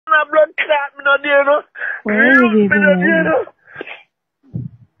a blood clot, me not there, no. Me not there, no.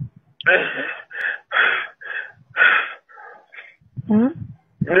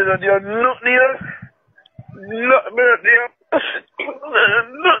 Me not there, nothing here. Nothing, me not there.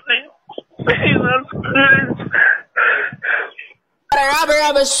 Nothing. RABBLE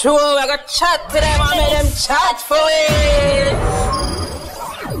RABBLE Show, I got chat to them, I made them chat for it.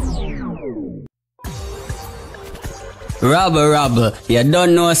 Rabble Rabble, you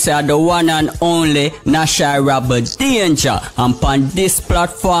don't know say the one and only NASH-I Rabble Danger, and on this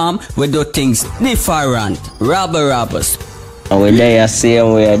platform we do things different. Rabble Rabbles. And we there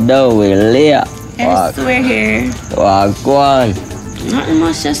same way though with LEYA. Yes, we're here. Go on. Nothing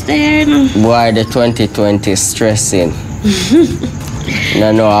much just there. No. Boy, the 2020 is stressing.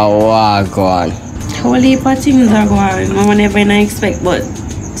 No, no, I go on. Whole heap of things are going. No one ever expect, but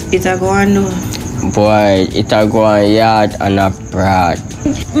it's a go on though. Boy, it a go on yard and abroad.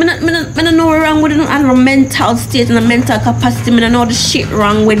 I don't know what's wrong with the mental state and the mental capacity. I don't know the shit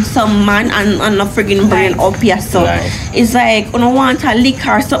wrong with some man and the friggin' brain up here. So nice. It's like, I don't want a lick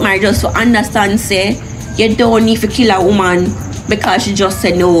or something, I just to understand, say, you don't need to kill a woman because she just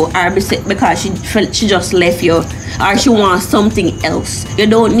said no, or because she just left you, or she wants something else. You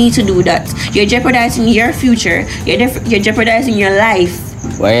don't need to do that. You're jeopardizing your future. You're jeopardizing your life.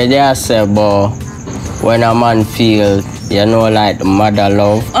 Well, you there say, boy, when a man feel, you know, like the mother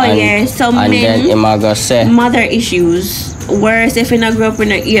love. Oh, and, yeah, some and men, then him a go say mother issues. Whereas if you not grow up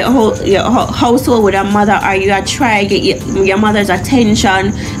in your household with a mother, or you are trying to get your mother's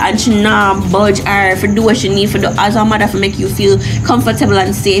attention and she not budge or for do what she need for do as a mother, for make you feel comfortable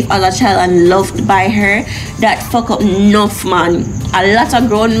and safe as a child and loved by her, that fuck up enough, man. A lot of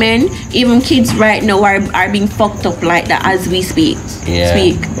grown men, even kids right now, are being fucked up like that as we speak. Yeah.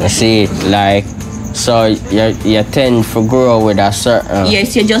 You see, like, so you tend to grow with a certain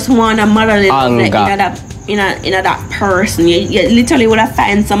yes, you just want a motherly love in that person. You literally would have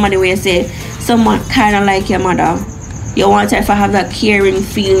find somebody where you say someone kind of like your mother. You want her to have that caring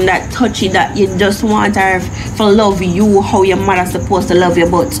feeling, that touchy, that you just want her to love you how your mother's supposed to love you,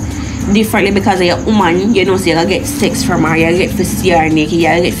 but differently because of your woman. You know, so you get sex from her, you get to see her naked, you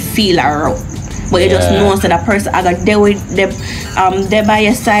get feel her out. But you just know so that person I got there with them, there by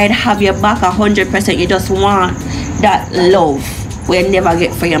your side, have your back 100%. You just want that love where you never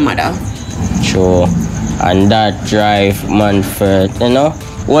get for your mother. Sure. And that drive man for, you know,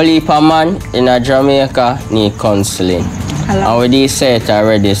 whole heap of man in a Jamaica need counseling. And we did say it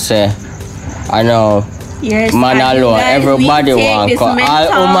already, say, I know, yes, man alone, everybody want, all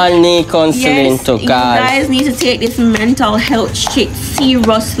women need counseling to cause. You guys need to take this mental health shit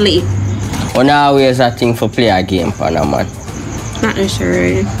seriously. When always a thing for play a game for a man. Not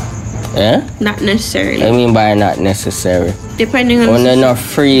necessarily. Eh? Not necessarily. I mean by not necessary. Depending on when they're not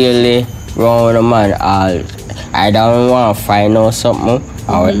freely wrong with a man, I don't want to find out something,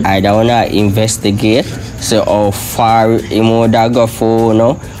 or I don't want to investigate, so how far him would go for, you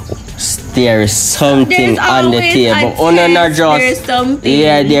know. There is something on the table.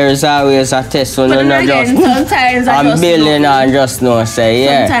 Yeah, there is always a test. Sometimes I'm building and just know, say,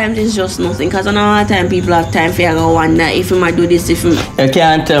 yeah. Sometimes it's just nothing, because I know all the time people have time for you to wonder if you might do this, if you might. You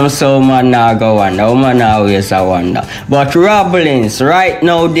can't tell me so man now go wonder. Man always a wonder. But Rabblings, right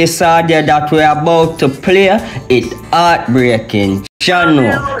now this audio that we're about to play, it heartbreaking.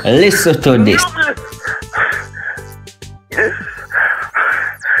 Jano, listen to this.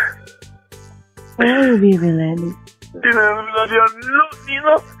 Oh, baby, lady. You know, look,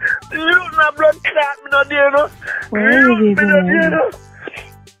 blood clot, me not there, no. Oh, baby, lady.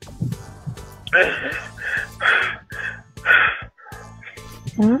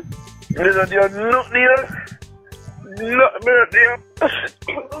 Huh? Me not there, nothing here. Look, me not there.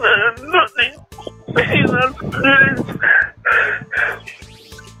 Nothing.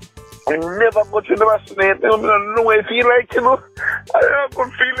 I never got to the vaccinated. I don't know what I feel like, you know. I have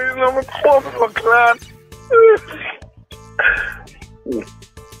good feelings. I'm a cough for clan.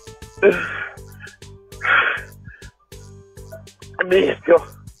 Me hate you.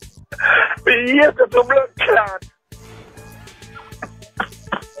 Me hate you to blood clan.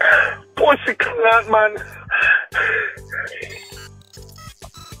 Pussy clan, man.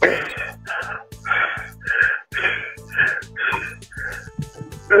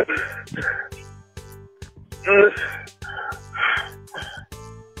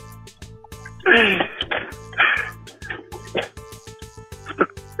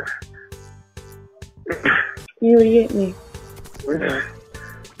 You would get me.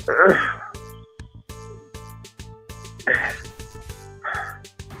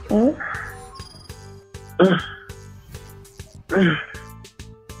 Huh?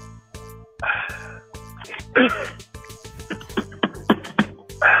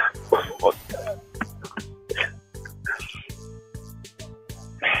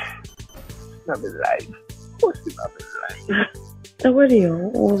 Not my life. What's in my life? So what do you?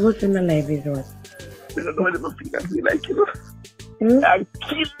 What's in my life is what? I don't know what I feel like, you know. That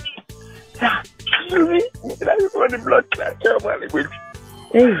kill me. That kill me. That's why the blood clot language.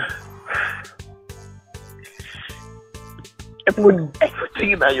 Hey. I put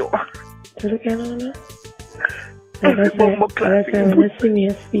everything in you. So look at that. That's why when I see me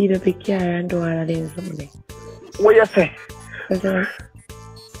speed up a car and do all of this something. What you say?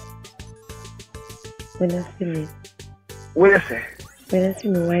 When I see me. What you say? When I see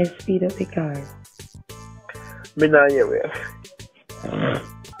me, why speed up the car? Me not hear you.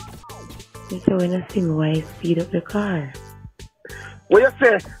 So when I see me, why speed up the car? What you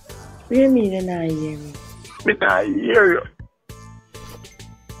say? What do you mean you not hear me? Me not hear you.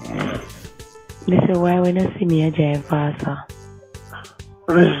 Listen, why when I see me, I drive faster?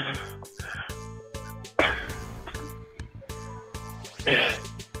 But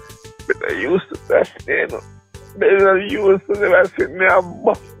I used to that stand up. But I used to never see me a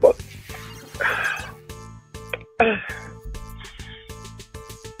buff.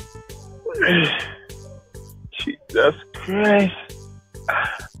 Jesus Christ.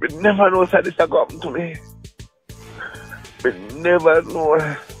 But never know how this has happened to me. But never know.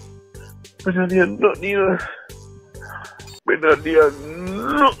 But I did nothing, you know. But I did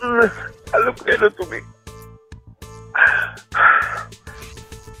nothing. I look at it to me.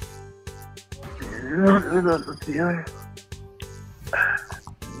 Nothing to see her.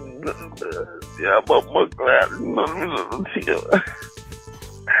 Yeah, but my glad. Nothing to see her.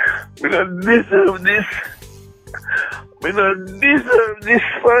 We don't deserve this. We don't deserve this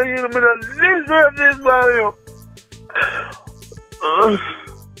for you. We don't deserve this for you. I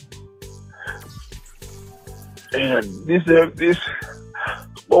don't deserve this.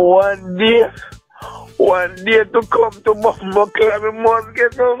 But one day to come to my club, we must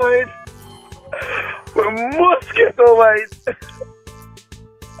get over it. We must get over it.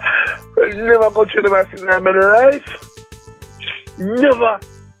 I'll never go through the vaccine in my life. Never.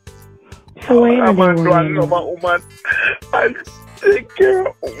 So why I'm are a they woman and take care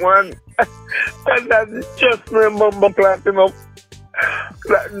of woman. And that's just my mama class enough.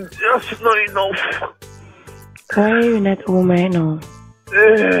 That's just not enough. Why are you not home right now?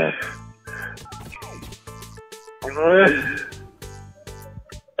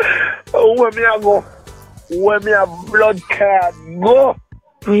 Where me I go? Where me a blood clot go?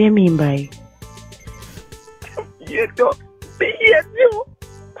 What do you mean by? Me hate you. Me hate you.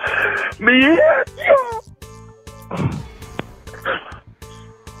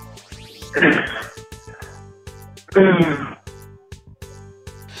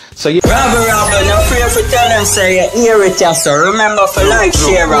 So you Rabble, no fear for tell them say you hear it, yeah, so remember to like,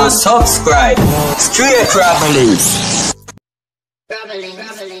 share and subscribe. Straight Rabblings.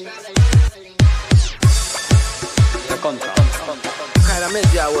 Kind of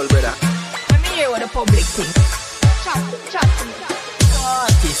miss your old brother. Let me hear what the public thinks. Chat.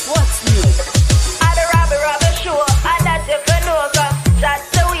 Artist, what's new?